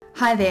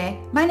Hi there,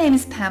 my name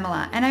is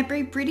Pamela and I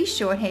breed British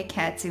Shorthair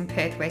cats in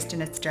Perth,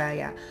 Western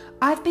Australia.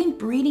 I've been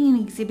breeding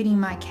and exhibiting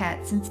my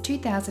cats since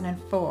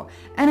 2004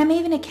 and I'm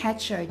even a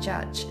cat show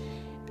judge.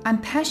 I'm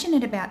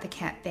passionate about the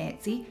cat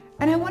fancy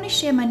and I want to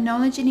share my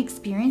knowledge and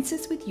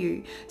experiences with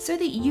you so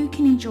that you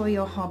can enjoy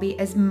your hobby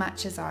as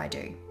much as I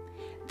do.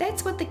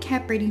 That's what the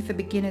Cat Breeding for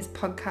Beginners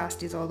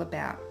podcast is all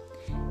about.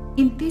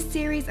 In this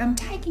series, I'm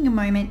taking a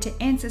moment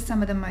to answer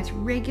some of the most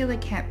regular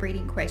cat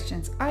breeding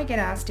questions I get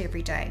asked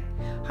every day.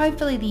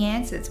 Hopefully the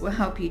answers will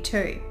help you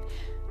too.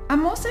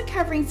 I'm also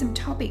covering some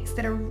topics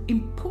that are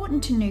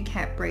important to new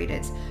cat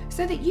breeders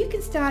so that you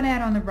can start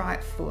out on the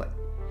right foot.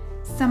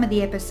 Some of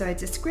the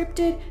episodes are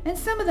scripted and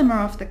some of them are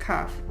off the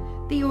cuff.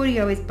 The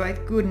audio is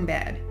both good and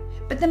bad,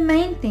 but the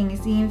main thing is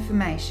the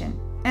information,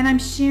 and I'm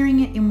sharing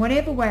it in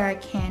whatever way I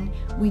can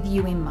with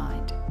you in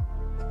mind.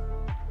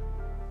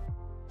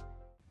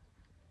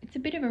 It's a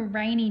bit of a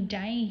rainy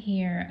day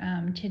here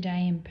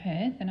today in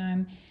Perth, and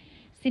I'm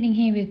sitting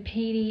here with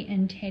Petey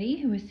and Teddy,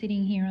 who are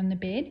sitting here on the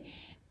bed,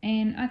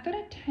 and I thought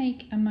I'd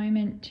take a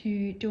moment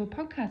to do a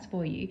podcast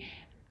for you.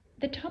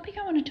 The topic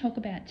I want to talk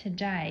about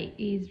today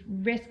is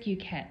rescue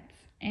cats,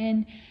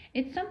 and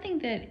it's something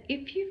that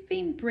if you've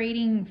been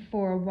breeding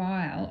for a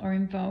while or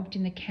involved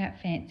in the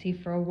cat fancy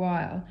for a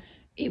while,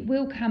 it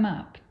will come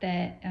up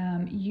that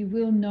you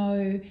will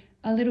know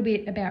a little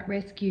bit about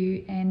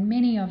rescue, and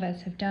many of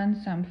us have done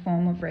some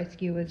form of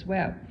rescue as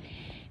well.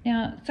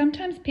 Now,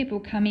 sometimes people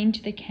come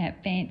into the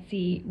cat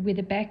fancy with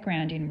a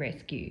background in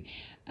rescue,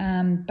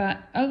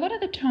 but a lot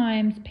of the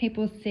times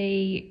people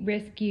see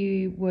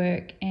rescue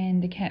work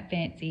and the cat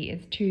fancy as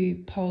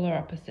two polar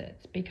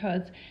opposites,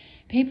 because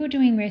people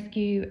doing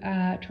rescue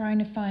are trying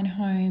to find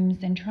homes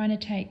and trying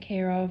to take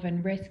care of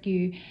and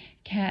rescue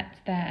cats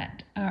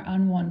that are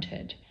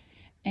unwanted.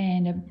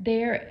 And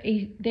their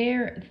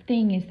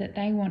thing is that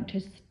they want to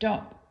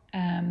stop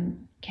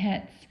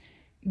cats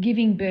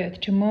giving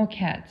birth to more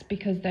cats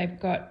because they've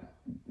got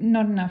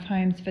not enough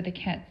homes for the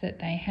cats that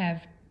they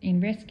have in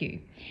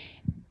rescue.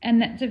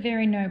 And that's a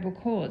very noble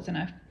cause, and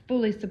I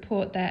fully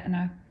support that, and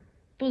I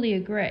fully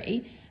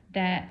agree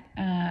that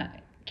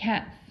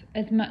cats,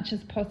 as much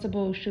as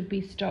possible, should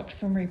be stopped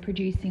from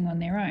reproducing on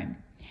their own.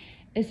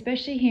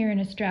 Especially here in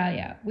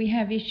Australia, we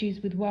have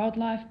issues with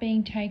wildlife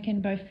being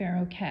taken by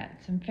feral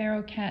cats, and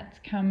feral cats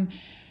come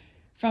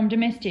from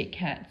domestic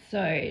cats.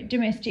 So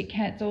domestic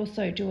cats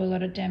also do a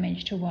lot of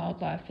damage to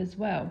wildlife as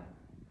well.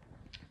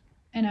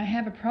 And I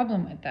have a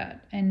problem with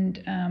that.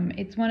 And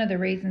it's one of the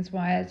reasons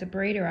why, as a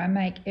breeder, I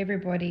make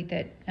everybody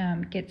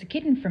that gets a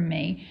kitten from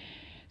me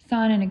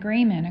sign an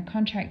agreement, a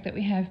contract that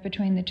we have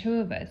between the two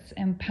of us.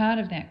 And part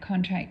of that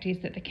contract is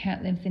that the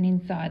cat lives an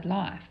inside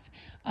life.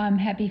 I'm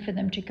happy for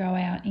them to go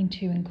out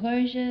into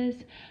enclosures.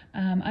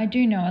 I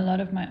do know a lot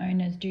of my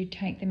owners do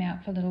take them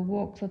out for little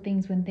walks or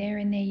things when they're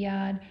in their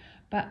yard,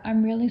 but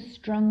I'm really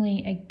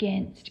strongly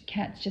against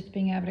cats just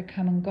being able to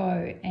come and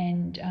go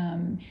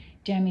and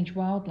damage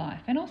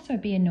wildlife and also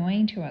be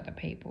annoying to other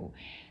people.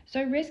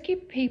 So rescue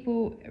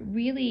people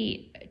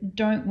really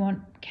don't want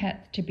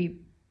cats to be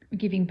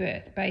giving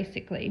birth,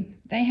 basically.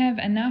 They have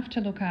enough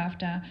to look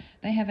after,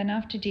 they have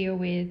enough to deal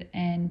with,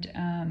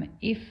 and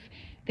if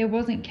there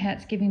wasn't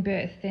cats giving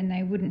birth, then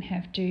they wouldn't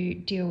have to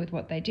deal with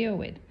what they deal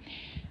with.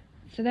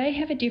 So they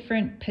have a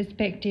different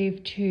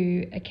perspective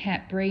to a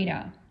cat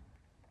breeder.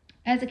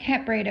 As a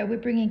cat breeder, we're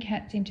bringing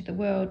cats into the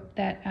world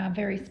that are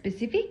very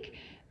specific.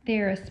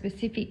 They're a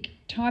specific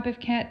type of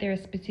cat, they're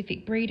a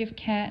specific breed of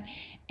cat,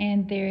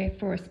 and they're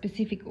for a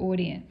specific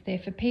audience. They're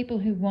for people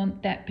who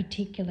want that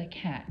particular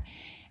cat.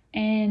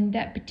 And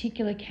that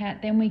particular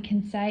cat, then we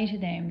can say to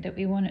them that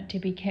we want it to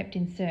be kept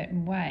in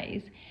certain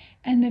ways.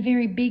 And the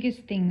very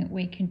biggest thing that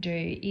we can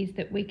do is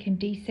that we can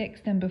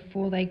desex them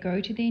before they go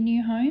to their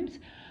new homes.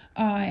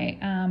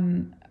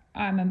 I'm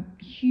a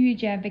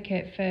huge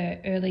advocate for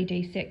early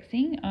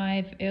desexing.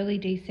 I've early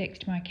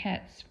desexed my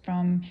cats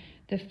from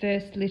the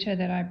first litter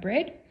that I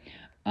bred.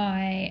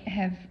 I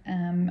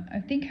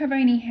think I've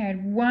only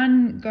had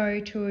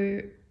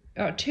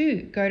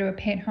two go to a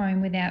pet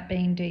home without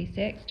being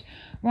desexed.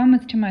 One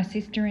was to my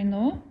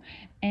sister-in-law,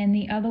 and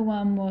the other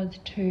one was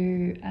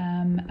to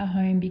a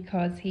home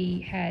because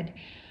he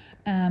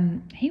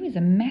was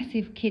a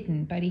massive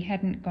kitten, but he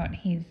hadn't got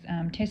his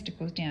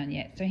testicles down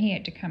yet, so he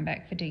had to come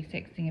back for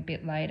desexing a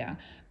bit later.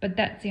 But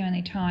that's the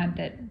only time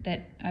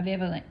that I've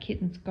ever let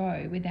kittens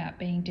go without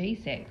being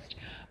desexed.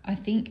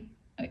 I've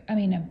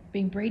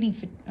been breeding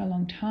for a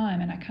long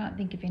time, and I can't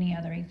think of any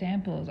other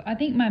examples. I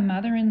think my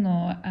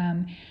mother-in-law,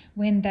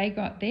 when they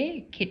got their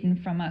kitten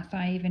from us,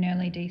 I even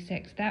early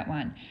desexed that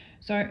one.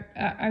 So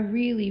I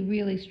really,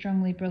 really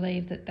strongly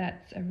believe that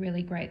that's a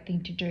really great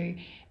thing to do.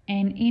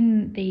 And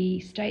in the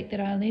state that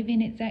I live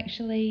in, it's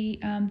actually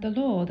the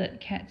law that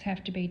cats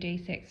have to be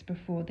desexed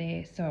before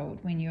they're sold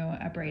when you're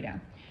a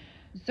breeder.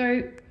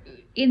 So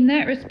in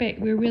that respect,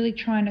 we're really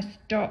trying to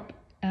stop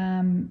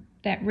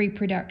that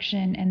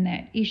reproduction and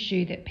that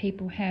issue that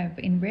people have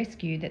in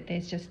rescue, that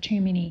there's just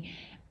too many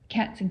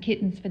cats and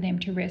kittens for them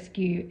to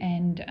rescue,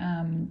 and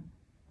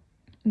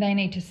they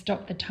need to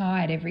stop the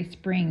tide every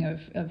spring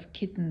of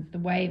kittens, the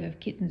wave of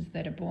kittens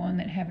that are born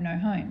that have no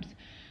homes.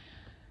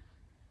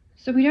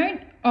 So we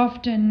don't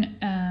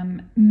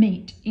often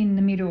meet in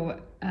the middle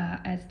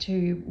as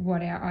to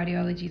what our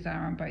ideologies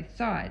are on both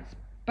sides.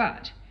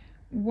 But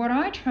what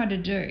I try to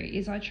do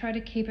is I try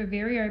to keep a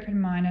very open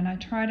mind, and I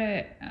try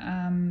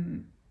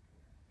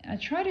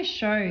to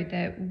show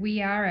that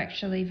we are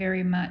actually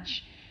very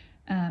much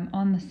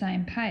on the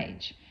same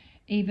page,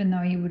 even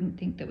though you wouldn't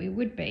think that we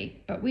would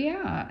be, but we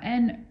are.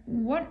 And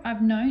what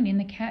I've known in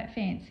the cat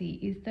fancy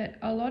is that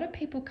a lot of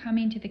people come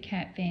into the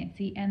cat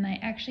fancy and they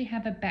actually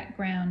have a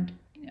background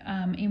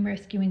in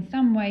rescue in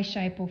some way,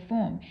 shape or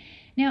form.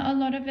 Now, a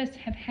lot of us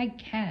have had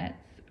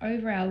cats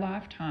over our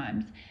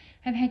lifetimes,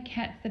 have had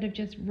cats that have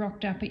just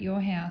rocked up at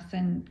your house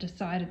and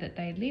decided that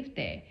they lived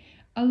there.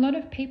 A lot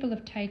of people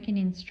have taken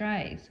in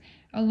strays.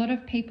 A lot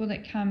of people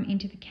that come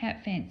into the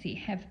cat fancy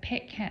have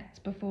pet cats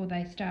before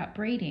they start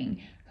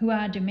breeding, who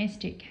are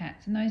domestic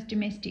cats, and those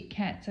domestic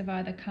cats have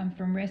either come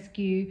from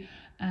rescue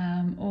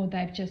or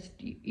they've just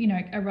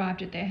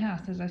arrived at their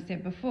house, as I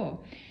said before.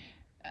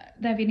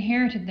 They've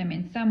inherited them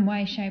in some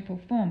way, shape or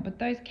form, but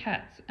those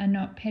cats are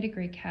not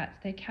pedigree cats.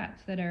 They're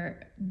cats that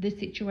are the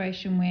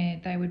situation where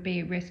they would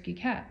be rescue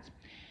cats.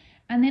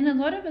 And then a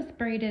lot of us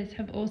breeders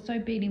have also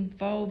been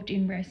involved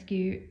in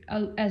rescue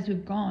as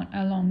we've gone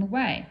along the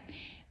way.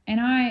 And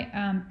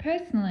I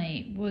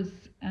personally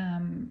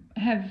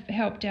have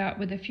helped out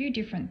with a few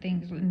different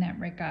things in that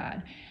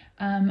regard.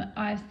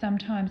 I've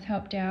sometimes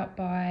helped out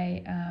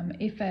by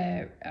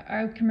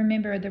I can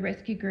remember the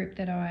rescue group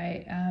that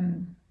I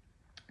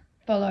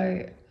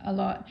follow a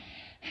lot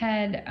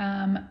had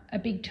a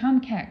big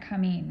tomcat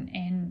come in,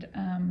 and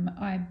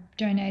I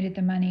donated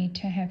the money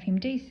to have him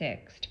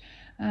desexed.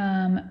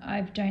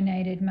 I've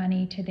donated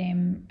money to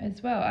them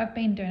as well. I've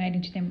been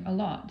donating to them a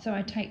lot. So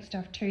I take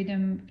stuff to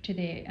them, to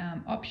their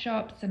op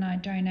shops, and I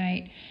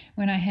donate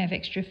when I have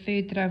extra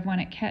food that I've won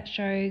at cat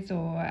shows,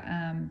 or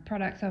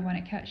products I've won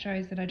at cat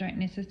shows that I don't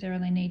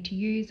necessarily need to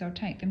use. I'll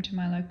take them to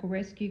my local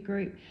rescue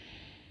group.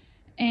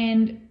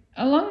 And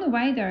along the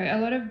way, though, a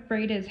lot of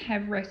breeders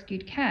have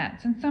rescued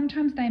cats, and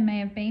sometimes they may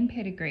have been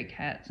pedigree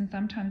cats, and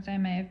sometimes they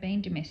may have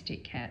been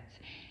domestic cats.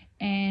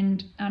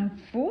 And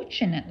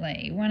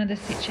unfortunately, one of the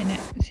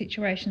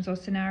situations or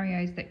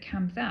scenarios that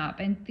comes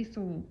up, and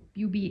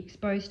you'll be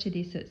exposed to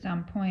this at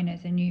some point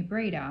as a new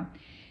breeder,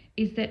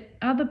 is that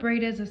other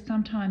breeders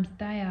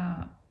they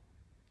are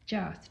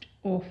just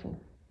awful.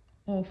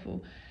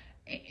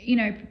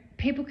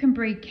 People can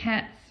breed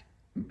cats.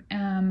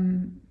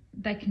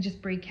 They can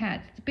just breed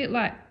cats. It's a bit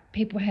like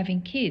people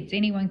having kids.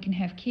 Anyone can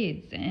have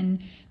kids,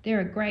 and there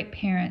are great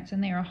parents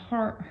and there are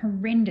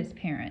horrendous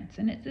parents.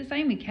 And it's the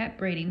same with cat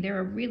breeding. There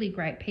are really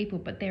great people,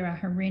 but there are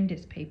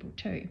horrendous people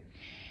too.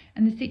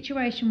 And the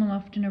situation will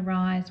often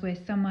arise where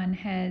someone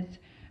has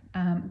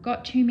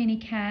got too many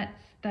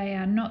cats. They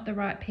are not the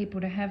right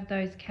people to have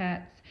those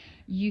cats.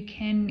 You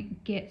can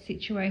get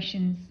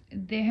situations.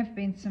 There have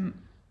been some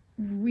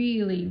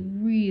really,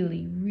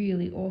 really,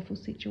 really awful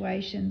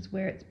situations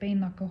where it's been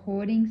like a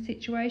hoarding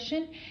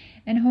situation.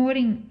 And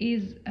hoarding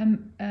is,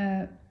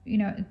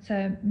 it's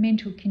a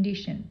mental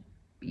condition.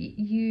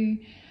 You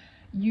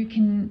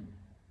can,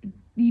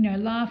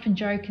 laugh and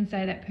joke and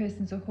say that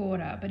person's a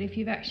hoarder, but if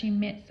you've actually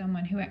met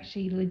someone who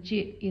actually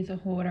legit is a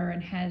hoarder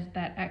and has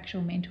that actual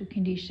mental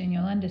condition,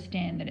 you'll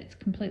understand that it's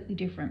completely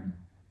different.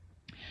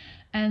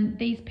 And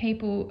these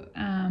people,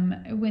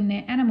 when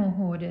they're animal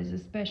hoarders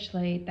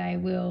especially, they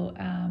will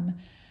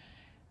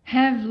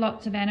have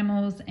lots of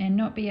animals and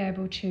not be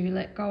able to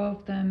let go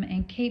of them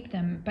and keep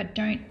them, but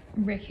don't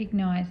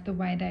recognise the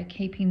way they're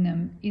keeping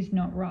them is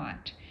not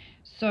right.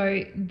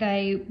 So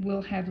they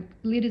will have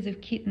litters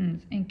of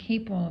kittens and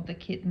keep all of the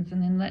kittens,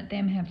 and then let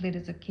them have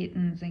litters of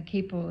kittens and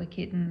keep all the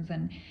kittens,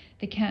 and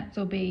the cats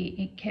will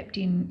be kept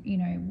in,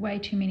 way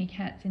too many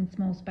cats in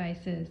small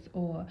spaces,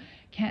 or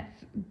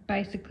cats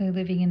basically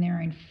living in their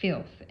own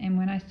filth. And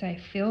when I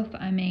say filth,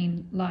 I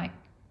mean like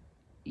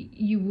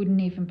you wouldn't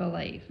even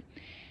believe.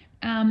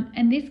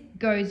 And this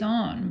goes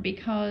on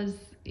because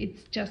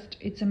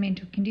it's a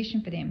mental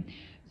condition for them.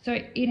 So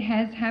it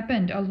has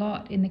happened a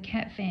lot in the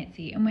cat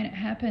fancy, and when it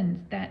happens,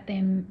 that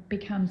then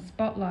becomes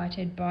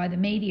spotlighted by the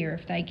media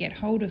if they get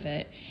hold of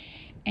it,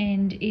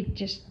 and it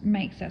just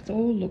makes us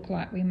all look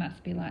like we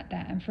must be like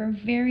that. And for a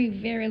very,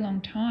 very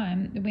long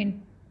time,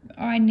 when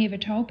I never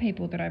told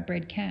people that I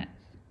bred cats,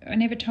 I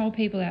never told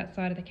people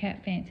outside of the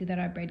cat fancy that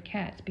I bred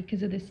cats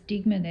because of the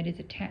stigma that is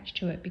attached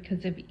to it,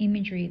 because of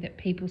imagery that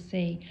people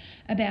see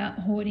about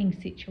hoarding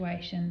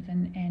situations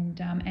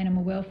and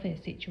animal welfare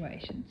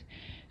situations.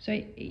 So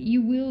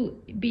you will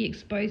be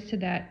exposed to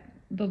that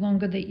the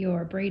longer that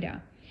you're a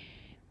breeder.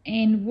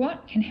 And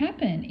what can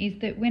happen is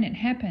that when it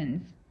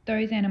happens,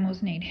 those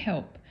animals need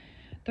help.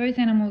 Those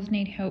animals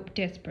need help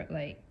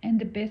desperately. And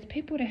the best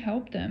people to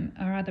help them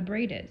are other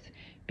breeders,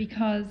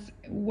 because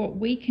what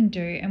we can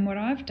do, and what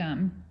I've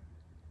done,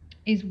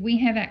 is we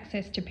have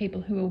access to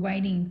people who are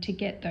waiting to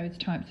get those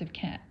types of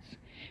cats.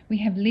 We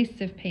have lists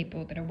of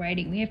people that are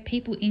waiting. We have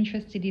people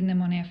interested in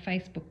them on our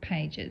Facebook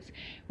pages.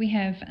 We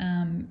have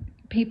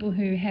people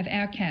who have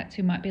our cats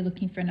who might be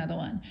looking for another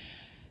one.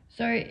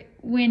 So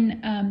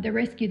when the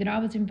rescue that I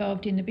was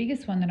involved in, the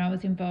biggest one that I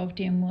was involved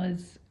in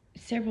was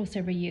several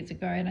years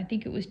ago, and I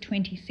think it was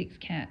 26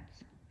 cats.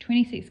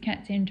 26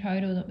 cats in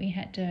total that we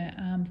had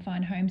to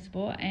find homes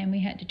for, and we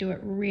had to do it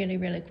really,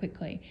 really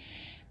quickly.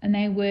 And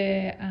they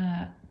were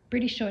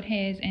British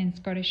Shorthairs and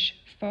Scottish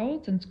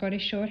Folds and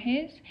Scottish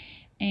Shorthairs,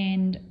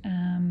 and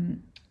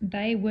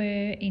they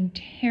were in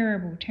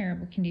terrible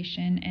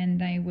condition, and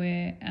they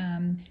were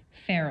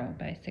feral,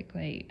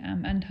 basically,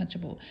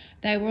 untouchable.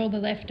 They were all the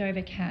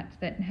leftover cats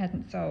that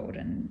hadn't sold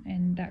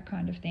and that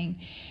kind of thing.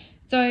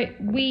 So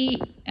we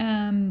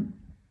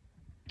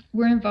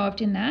were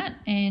involved in that,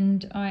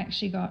 and I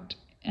actually got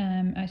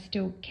I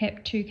still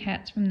kept two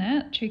cats from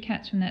that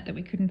that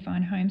we couldn't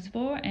find homes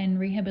for, and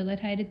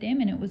rehabilitated them,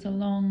 and it was a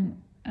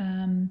long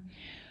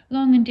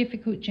and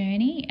difficult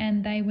journey,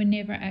 and they were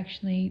never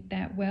actually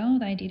that well.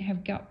 They did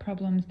have gut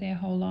problems their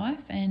whole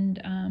life,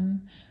 and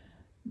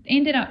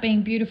ended up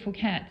being beautiful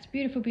cats,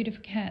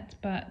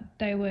 but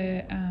they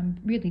were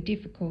really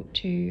difficult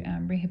to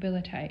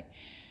rehabilitate.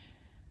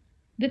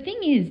 The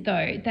thing is,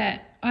 though,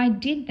 that I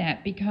did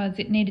that because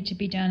it needed to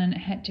be done and it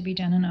had to be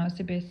done, and I was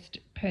the best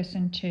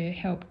person to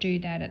help do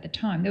that at the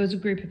time. There was a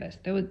group of us.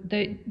 There were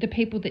the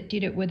people that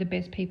did it were the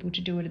best people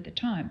to do it at the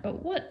time.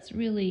 But what's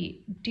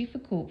really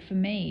difficult for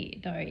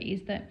me, though,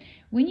 is that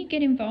when you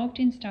get involved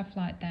in stuff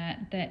like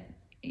that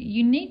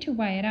you need to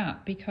weigh it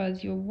up,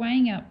 because you're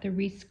weighing up the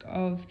risk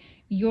of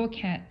your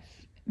cats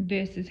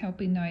versus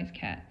helping those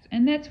cats,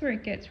 and that's where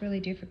it gets really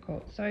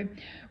difficult. So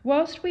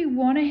whilst we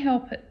want to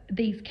help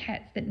these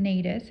cats that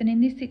need us, and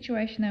in this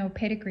situation they were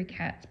pedigree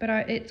cats, but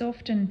it's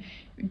often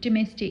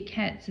domestic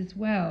cats as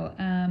well.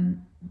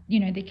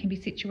 There can be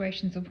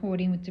situations of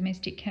hoarding with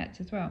domestic cats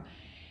as well,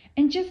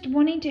 and just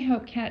wanting to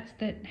help cats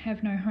that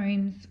have no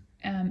homes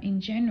in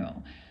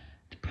general.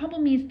 The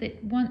problem is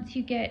that once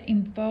you get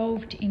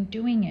involved in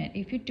doing it,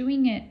 if you're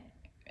doing it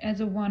as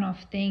a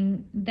one-off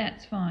thing,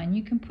 that's fine.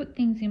 You can put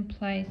things in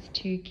place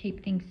to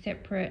keep things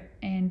separate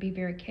and be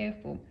very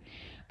careful.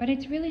 But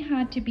it's really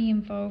hard to be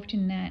involved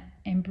in that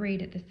and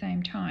breed at the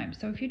same time.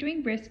 So if you're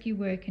doing rescue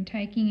work and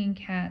taking in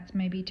cats,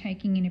 maybe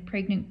taking in a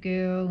pregnant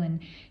girl and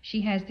she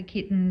has the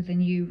kittens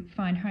and you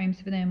find homes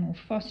for them, or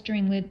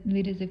fostering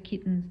litters of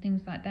kittens,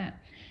 things like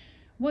that,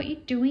 what you're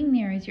doing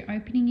there is you're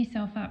opening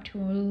yourself up to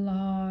a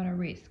lot of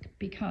risk,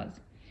 because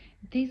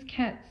these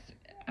cats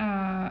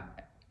are,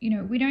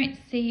 we don't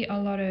see a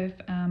lot of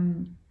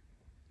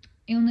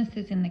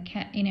illnesses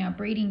in our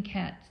breeding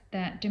cats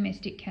that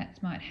domestic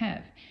cats might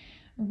have.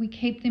 We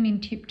keep them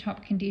in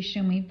tip-top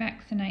condition. We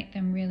vaccinate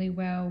them really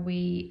well.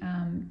 We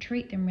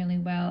treat them really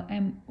well,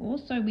 and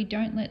also we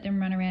don't let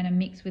them run around and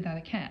mix with other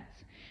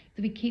cats.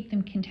 So we keep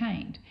them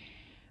contained.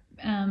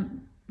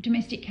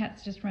 Domestic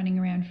cats just running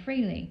around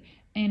freely,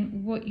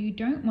 and what you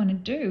don't want to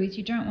do is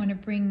you don't want to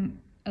bring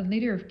a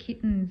litter of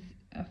kittens,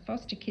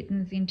 foster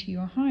kittens, into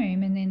your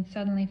home and then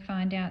suddenly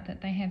find out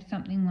that they have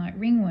something like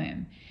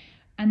ringworm,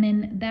 and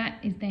then that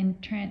is then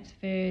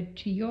transferred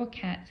to your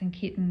cats and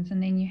kittens,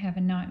 and then you have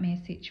a nightmare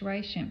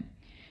situation.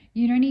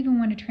 You don't even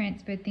want to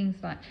transfer things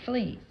like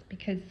fleas,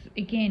 because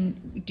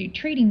again,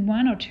 treating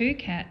 1 or 2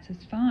 cats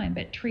is fine,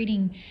 but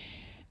treating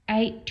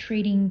 8,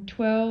 treating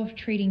 12,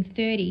 treating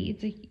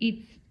 30,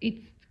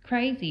 it's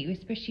crazy,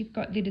 especially if you've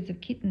got litters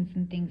of kittens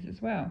and things as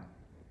well.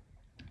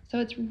 So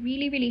it's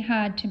really, really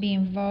hard to be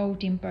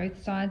involved in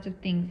both sides of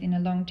things in a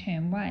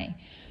long-term way.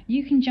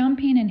 You can jump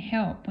in and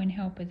help when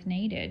help is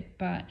needed,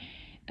 but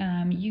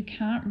you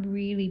can't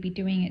really be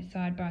doing it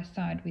side by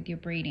side with your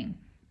breeding.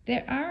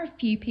 There are a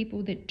few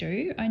people that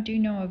do. I do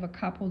know of a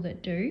couple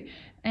that do,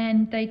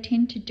 and they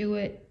tend to do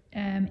it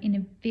in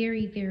a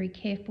very, very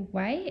careful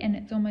way, and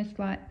it's almost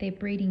like their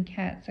breeding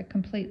cats are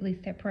completely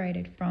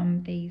separated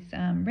from these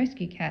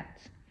rescue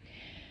cats.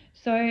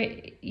 So,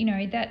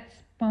 that's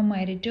one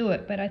way to do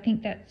it, but I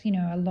think that's,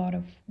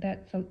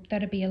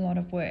 that'd be a lot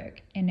of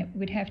work, and it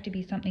would have to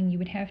be something you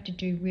would have to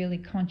do really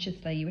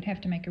consciously. You would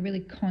have to make a really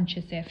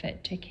conscious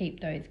effort to keep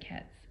those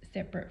cats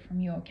separate from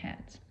your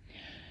cats.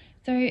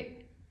 So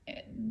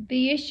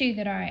the issue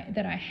that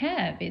I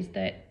have is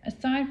that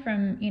aside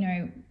from,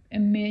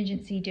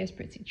 emergency,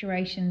 desperate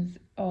situations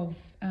of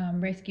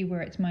rescue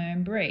where it's my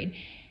own breed,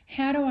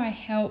 how do I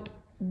help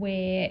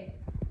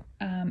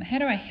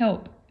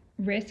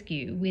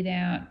rescue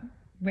without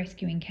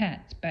rescuing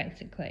cats,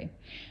 basically?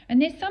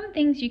 And there's some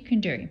things you can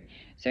do.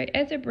 So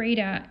as a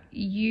breeder,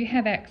 you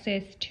have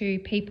access to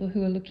people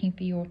who are looking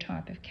for your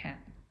type of cat.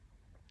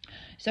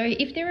 So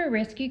if there are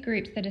rescue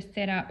groups that are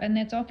set up, and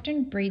there's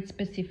often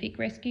breed-specific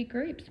rescue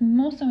groups,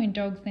 more so in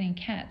dogs than in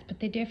cats,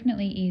 but there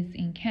definitely is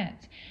in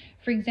cats.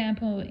 For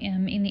example,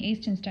 in the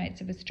eastern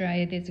states of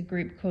Australia, there's a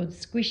group called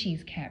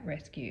Squishy's Cat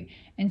Rescue,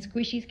 and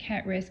Squishy's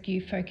Cat Rescue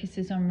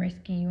focuses on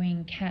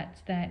rescuing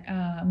cats that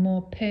are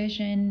more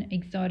Persian,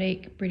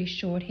 exotic,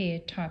 British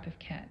Shorthair type of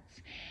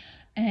cats.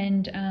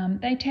 And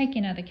they take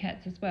in other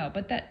cats as well,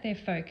 but that's their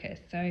focus.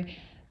 So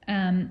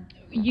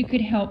you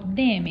could help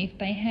them if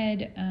they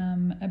had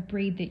a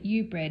breed that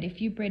you bred.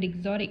 If you bred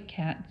exotic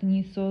cats and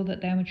you saw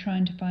that they were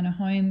trying to find a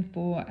home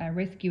for a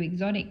rescue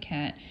exotic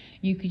cat,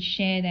 you could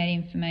share that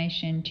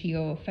information to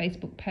your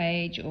Facebook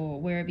page or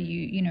wherever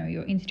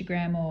your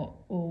Instagram or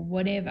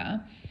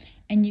whatever,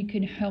 and you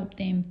could help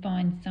them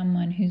find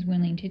someone who's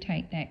willing to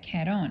take that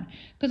cat on.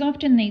 Because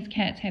often these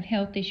cats have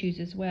health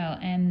issues as well,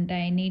 and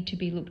they need to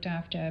be looked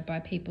after by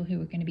people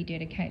who are going to be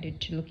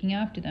dedicated to looking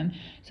after them.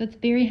 So it's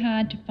very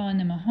hard to find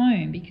them a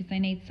home because they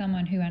need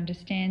someone who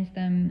understands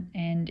them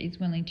and is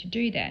willing to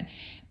do that.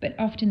 But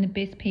often the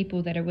best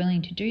people that are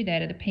willing to do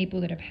that are the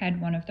people that have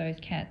had one of those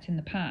cats in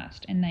the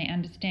past, and they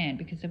understand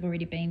because they've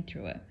already been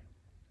through it.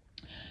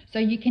 So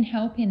you can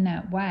help in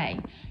that way.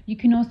 You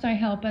can also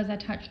help, as I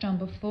touched on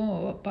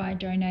before, by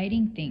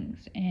donating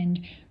things. And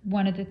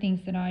one of the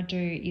things that I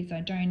do is I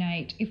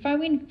donate, if I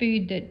win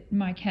food that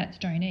my cats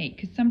don't eat,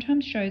 because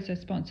sometimes shows are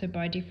sponsored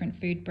by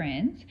different food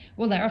brands.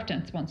 Well, they're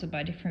often sponsored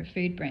by different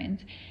food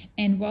brands.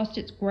 And whilst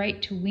it's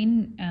great to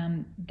win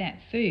that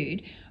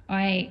food,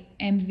 I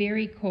am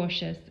very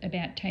cautious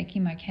about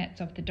taking my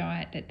cats off the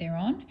diet that they're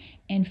on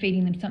and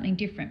feeding them something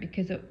different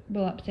because it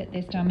will upset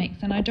their stomachs,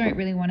 and I don't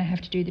really want to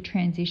have to do the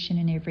transition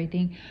and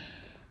everything.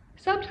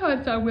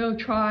 Sometimes I will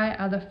try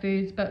other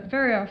foods, but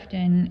very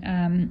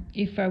often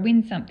if I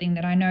win something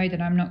that I know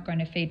that I'm not going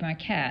to feed my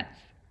cats,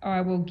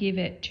 I will give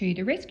it to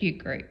the rescue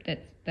group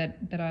that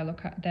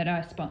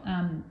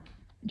I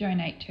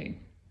donate to.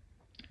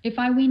 If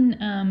I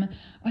win,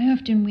 I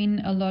often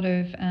win a lot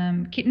of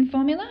kitten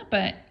formula,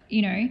 but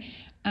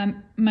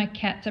my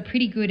cats are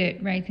pretty good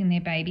at raising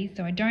their babies,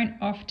 so I don't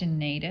often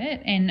need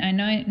it.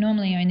 And I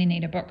normally only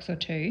need a box or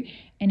two.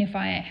 And if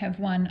I have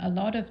won a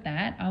lot of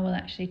that, I will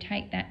actually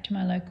take that to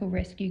my local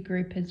rescue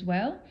group as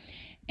well.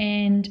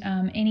 And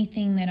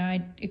anything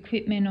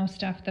equipment or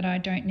stuff that I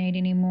don't need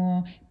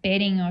anymore,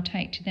 bedding, I'll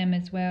take to them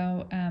as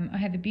well. I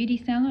have a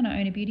beauty salon.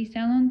 I own a beauty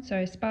salon,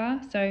 so spa.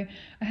 So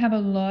I have a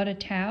lot of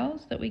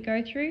towels that we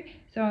go through.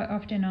 So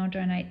often I'll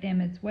donate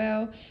them as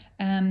well.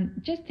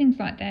 Just things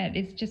like that.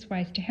 It's just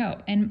ways to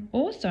help. And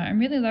also, I'm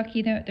really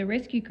lucky that the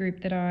rescue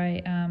group that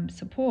I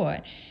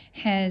support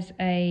has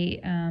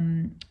they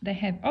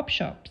have op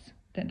shops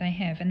that they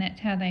have, and that's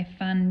how they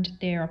fund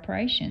their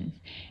operations.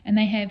 And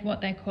they have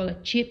what they call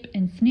a chip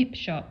and snip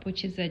shop,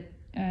 which is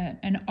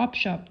an op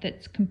shop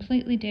that's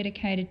completely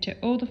dedicated to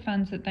all the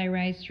funds that they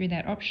raise through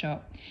that op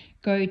shop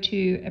go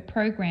to a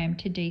program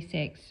to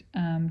de-sex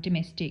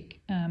domestic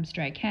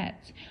stray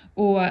cats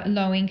or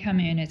low-income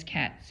earners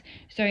cats.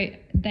 So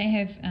they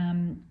have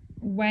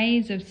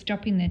ways of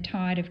stopping the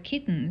tide of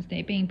kittens.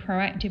 They're being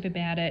proactive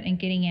about it and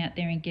getting out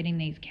there and getting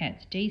these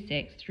cats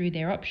de-sexed through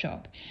their op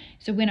shop.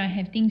 So when I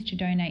have things to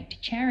donate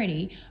to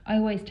charity, I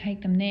always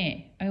take them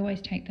there.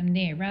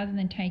 Rather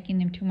than taking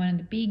them to one of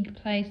the big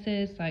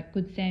places like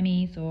Good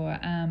Sammy's or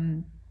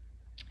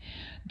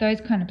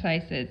those kind of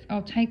places.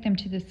 I'll take them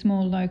to the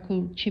small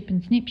local chip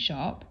and snip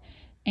shop,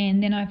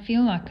 and then I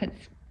feel like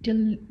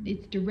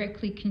it's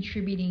directly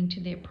contributing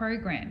to their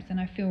programs, and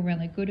I feel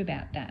really good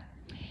about that.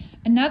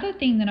 Another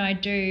thing that I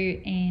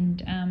do,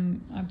 and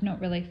I've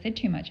not really said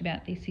too much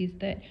about this, is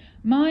that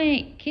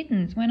my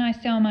kittens, when I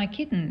sell my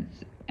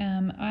kittens,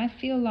 I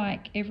feel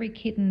like every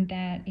kitten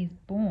that is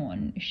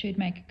born should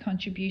make a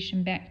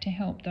contribution back to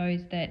help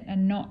those that are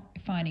not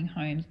finding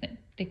homes, that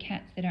the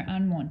cats that are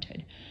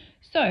unwanted.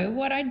 So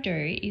what I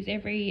do is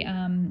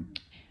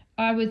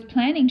I was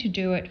planning to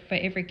do it for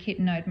every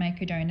kitten I'd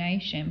make a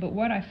donation, but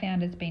what I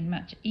found has been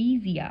much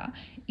easier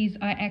is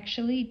I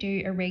actually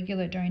do a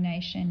regular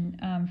donation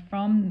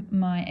from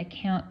my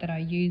account that I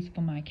use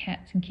for my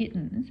cats and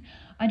kittens.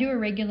 I do a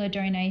regular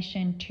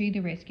donation to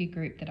the rescue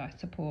group that I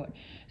support.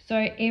 So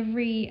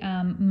every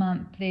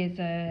month there's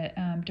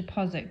a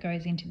deposit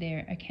goes into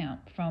their account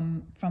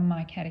from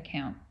my cat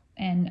account.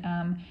 And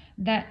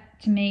that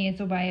to me is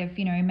a way of,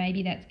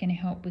 maybe that's going to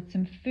help with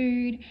some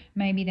food,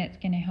 maybe that's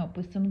going to help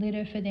with some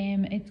litter for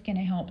them, it's going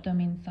to help them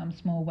in some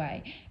small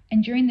way.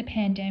 And during the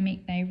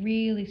pandemic, they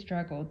really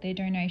struggled. Their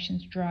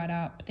donations dried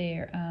up,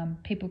 their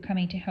people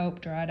coming to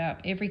help dried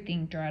up,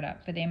 everything dried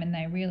up for them, and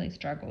they really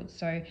struggled.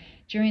 So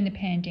during the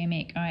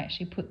pandemic, I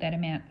actually put that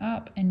amount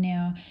up, and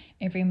now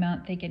every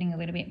month they're getting a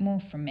little bit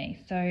more from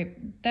me. So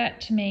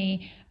that to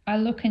me, I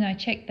look and I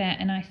check that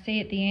and I see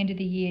at the end of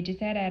the year, does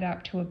that add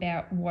up to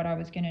about what I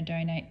was going to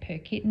donate per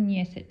kitten?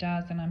 Yes, it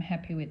does, and I'm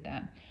happy with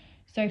that.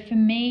 So for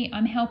me,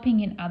 I'm helping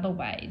in other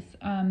ways.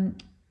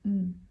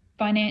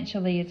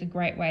 Financially is a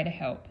great way to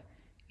help.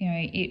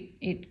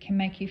 It can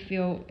make you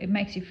feel, it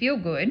makes you feel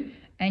good,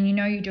 and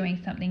you're doing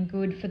something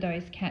good for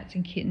those cats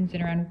and kittens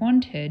that are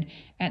unwanted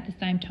at the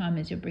same time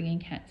as you're bringing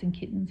cats and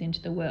kittens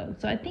into the world.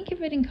 So I think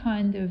of it in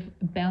kind of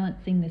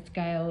balancing the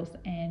scales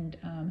and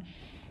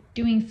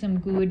doing some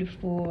good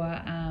for,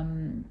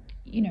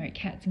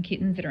 cats and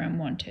kittens that are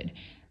unwanted.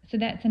 So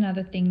that's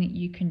another thing that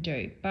you can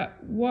do.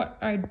 But what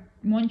I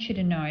want you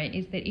to know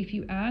is that if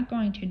you are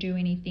going to do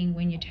anything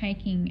when you're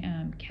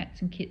taking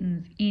cats and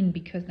kittens in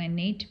because they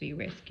need to be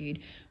rescued,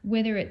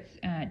 whether it's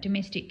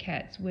domestic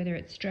cats, whether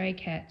it's stray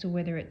cats, or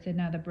whether it's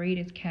another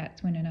breeder's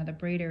cats when another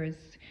breeder has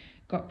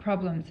got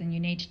problems and you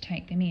need to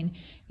take them in,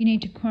 you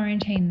need to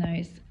quarantine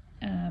those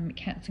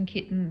cats and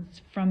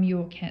kittens from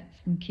your cats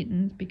and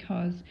kittens,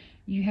 because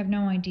you have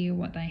no idea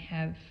what they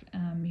have.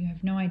 You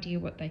have no idea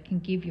what they can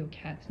give your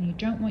cats, and you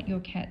don't want your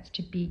cats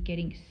to be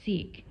getting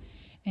sick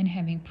and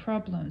having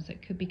problems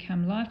that could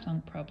become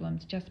lifelong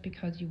problems just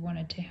because you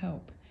wanted to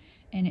help.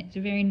 And it's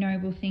a very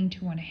noble thing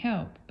to want to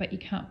help, but you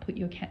can't put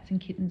your cats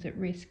and kittens at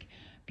risk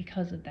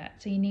because of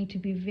that. So you need to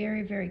be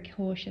very, very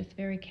cautious,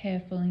 very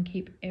careful, and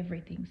keep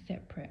everything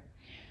separate.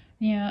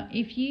 Now,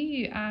 if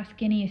you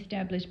ask any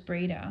established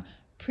breeder,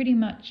 pretty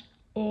much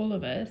all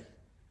of us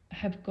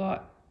have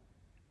got,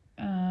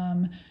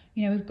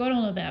 we've got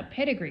all of our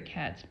pedigree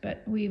cats,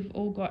 but we've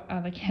all got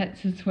other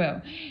cats as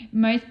well.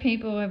 Most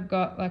people have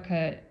got like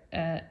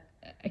a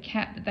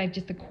cat that they've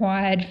just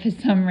acquired for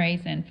some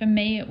reason. For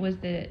me, it was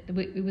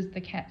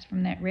the cats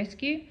from that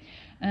rescue.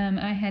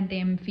 I had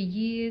them for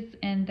years,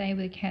 and they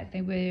were the cats.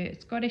 They were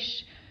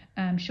Scottish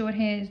short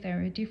hairs. They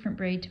were a different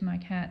breed to my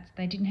cats.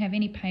 They didn't have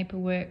any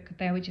paperwork.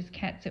 They were just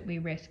cats that we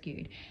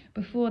rescued.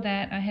 Before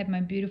that, I had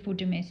my beautiful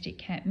domestic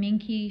cat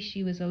Minky.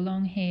 She was a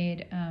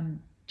long-haired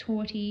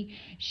tortie.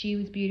 She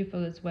was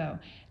beautiful as well.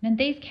 And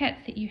these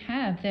cats that you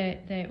have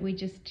that we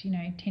just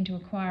tend to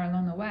acquire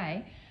along the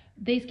way,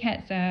 these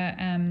cats are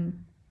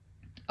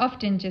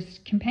often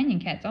just companion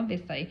cats,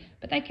 obviously,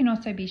 but they can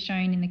also be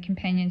shown in the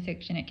companion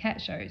section at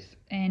cat shows.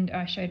 And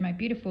I showed my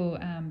beautiful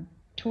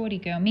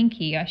tortie girl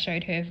Minky. I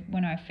showed her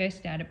when I first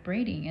started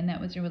breeding, and that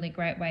was a really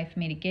great way for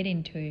me to get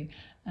into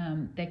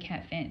the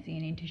cat fancy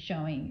and into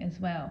showing as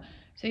well.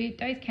 So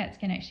those cats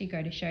can actually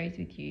go to shows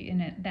with you,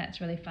 and that's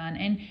really fun.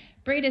 And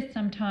breeders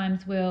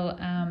sometimes will,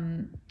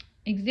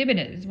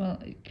 exhibitors,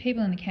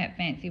 people in the cat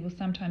fancy will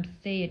sometimes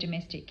see a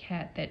domestic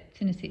cat that's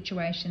in a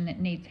situation that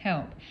needs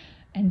help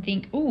and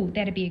think, oh,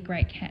 that'd be a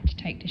great cat to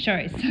take to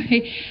shows. So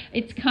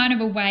it's kind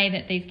of a way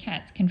that these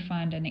cats can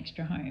find an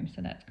extra home.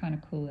 So that's kind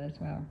of cool as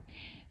well.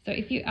 So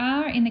if you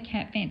are in the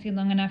cat fancy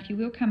long enough, you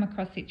will come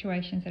across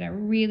situations that are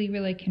really,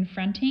 really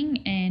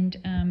confronting, and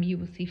you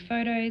will see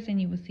photos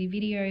and you will see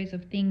videos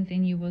of things,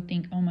 and you will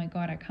think, oh my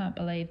God, I can't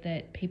believe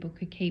that people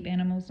could keep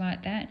animals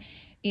like that.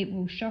 It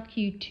will shock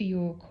you to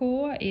your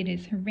core. It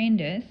is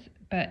horrendous,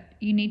 but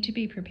you need to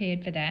be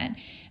prepared for that.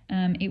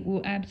 It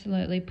will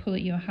absolutely pull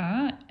at your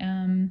heart.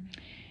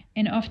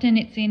 And often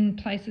it's in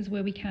places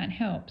where we can't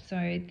help.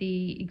 So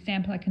the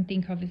example I can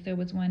think of is there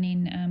was one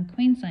in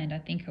Queensland, I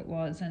think it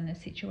was, and the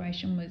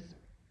situation was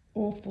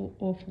awful,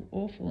 awful,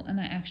 awful. And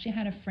I actually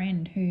had a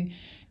friend who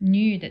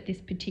knew that this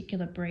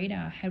particular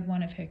breeder had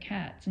one of her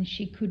cats, and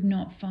she could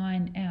not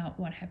find out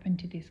what happened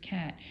to this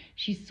cat.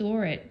 She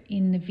saw it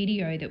in the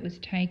video that was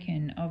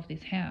taken of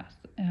this house.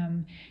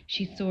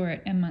 She saw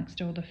it amongst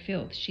all the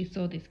filth. She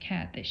saw this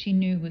cat that she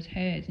knew was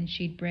hers, and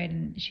she'd bred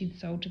and she'd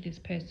sold to this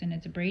person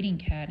as a breeding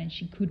cat, and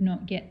she could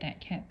not get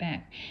that cat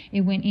back.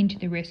 It went into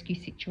the rescue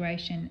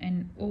situation,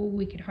 and all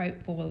we could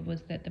hope for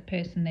was that the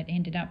person that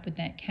ended up with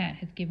that cat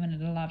has given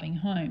it a loving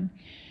home.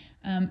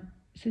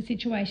 So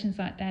situations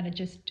like that are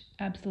just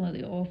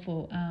absolutely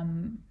awful.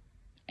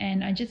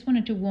 And I just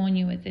wanted to warn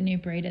you as a new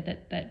breeder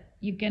that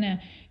you're going to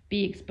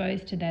be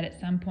exposed to that at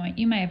some point.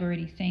 You may have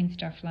already seen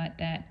stuff like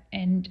that,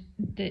 and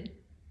that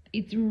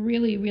it's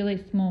really,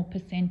 really small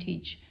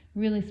percentage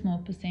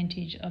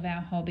of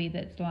our hobby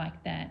that's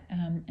like that.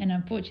 And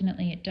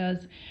unfortunately it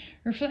does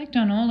reflect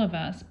on all of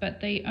us, but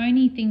the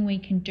only thing we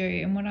can do,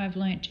 and what I've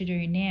learnt to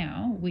do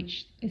now,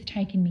 which has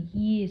taken me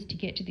years to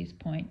get to this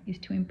point, is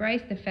to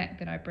embrace the fact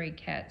that I breed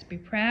cats, be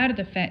proud of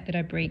the fact that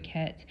I breed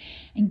cats,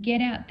 and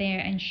get out there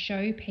and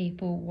show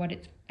people what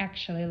it's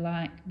actually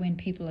like when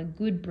people are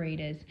good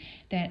breeders,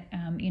 that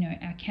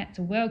our cats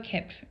are well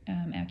kept,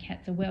 our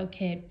cats are well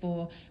cared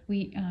for.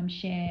 We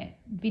share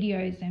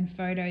videos and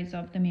photos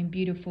of them in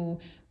beautiful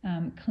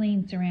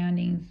clean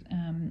surroundings,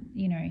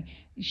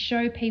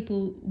 show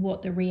people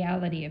what the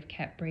reality of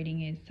cat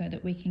breeding is, so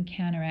that we can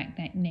counteract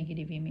that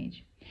negative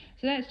image.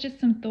 So that's just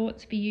some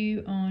thoughts for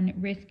you on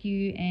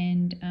rescue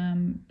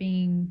and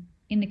being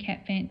in the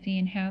cat fancy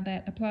and how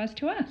that applies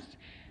to us.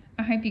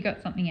 I hope you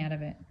got something out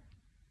of it.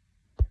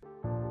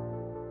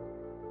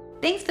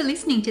 Thanks for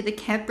listening to the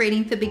Cat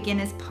Breeding for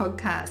Beginners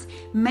podcast.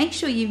 Make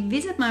sure you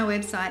visit my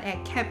website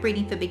at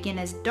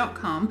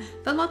catbreedingforbeginners.com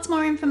for lots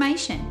more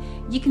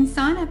information. You can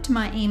sign up to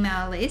my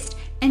email list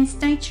and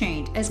stay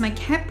tuned as my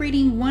Cat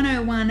Breeding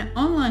 101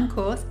 online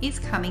course is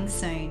coming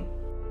soon.